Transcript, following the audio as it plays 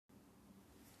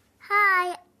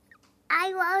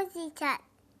Rosie Cat.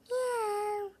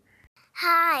 Meow.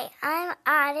 Hi, I'm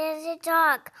Ada the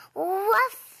dog.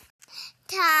 Woof.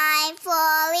 Time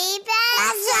for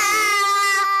adventure.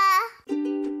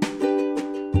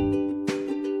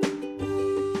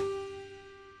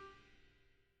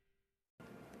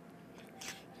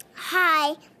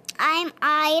 Hi, I'm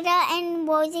Ida, and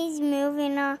Rosie's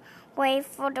moving away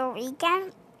for the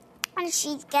weekend, and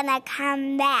she's gonna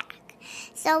come back.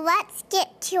 So let's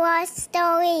get to our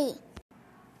story.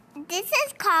 The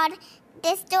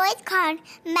story's called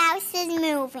Mouse is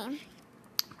Moving.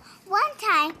 One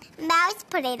time, Mouse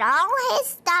put in all his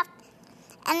stuff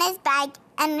in his bag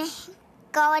and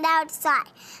going outside,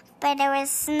 but it was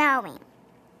snowing.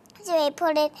 So he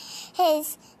put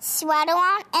his sweater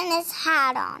on and his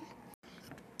hat on.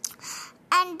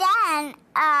 And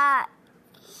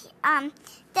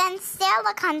then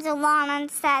Stella comes along and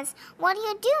says, "What are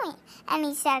you doing?" And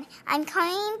he said, I'm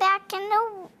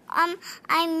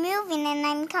moving and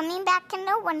I'm coming back in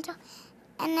the winter.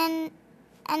 And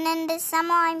then this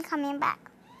summer I'm coming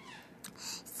back."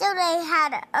 So they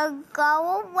had a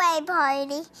go-away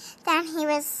party. Then he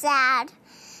was sad.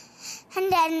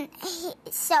 And then he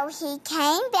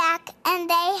came back and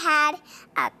they had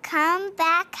a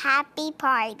come-back happy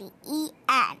party. The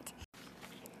end.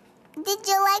 Did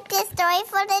you like this story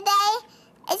for today?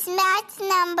 It's math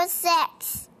number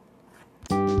 6.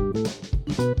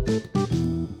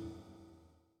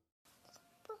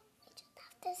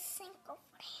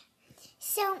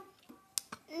 So,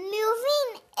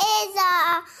 moving is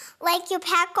like you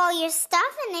pack all your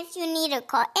stuff, and if you need a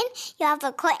curtain, you have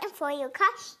a curtain for your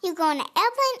car. You go on an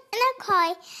airplane in a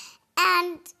car,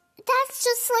 and that's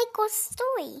just like our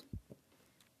story.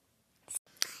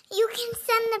 You can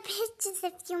send the pictures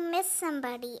if you miss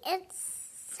somebody. It's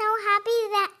so happy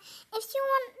that if you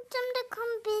want them to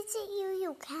come visit you,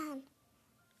 you can.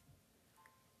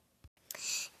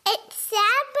 It's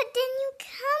sad, but then you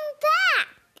come back.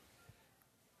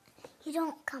 You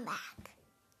don't come back.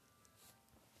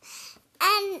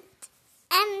 And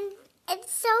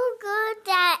it's so good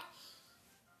that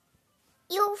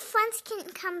your friends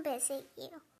can come visit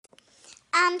you.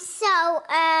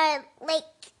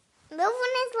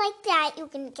 Moving is like that. You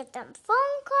can get them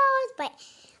phone calls, but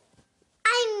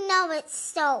I know it's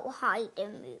so hard to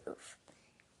move.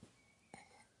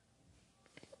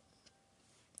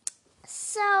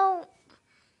 So,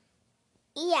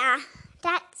 yeah,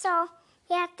 that's all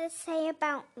we have to say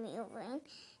about moving.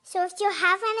 So if you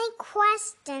have any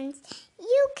questions,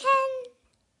 you can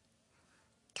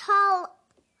tell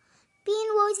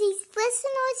Being Rosie's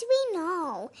listeners we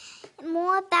know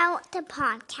more about the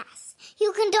podcast.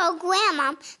 You can tell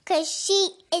Grandma because she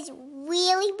is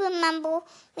really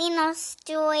remembering our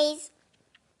stories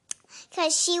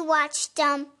because she watched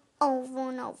them over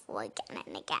and over again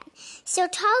and again. So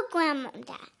tell Grandma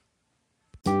that.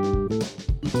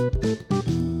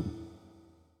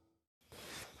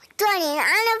 Turning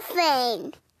on a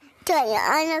plane. Turning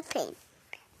on a plane.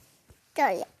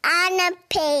 Turning on a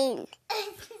plane.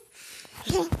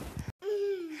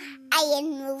 I am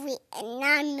moving and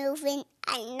not moving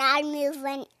and not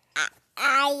moving.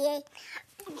 I am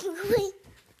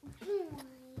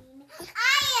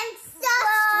so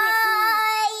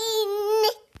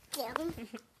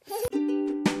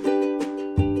fine.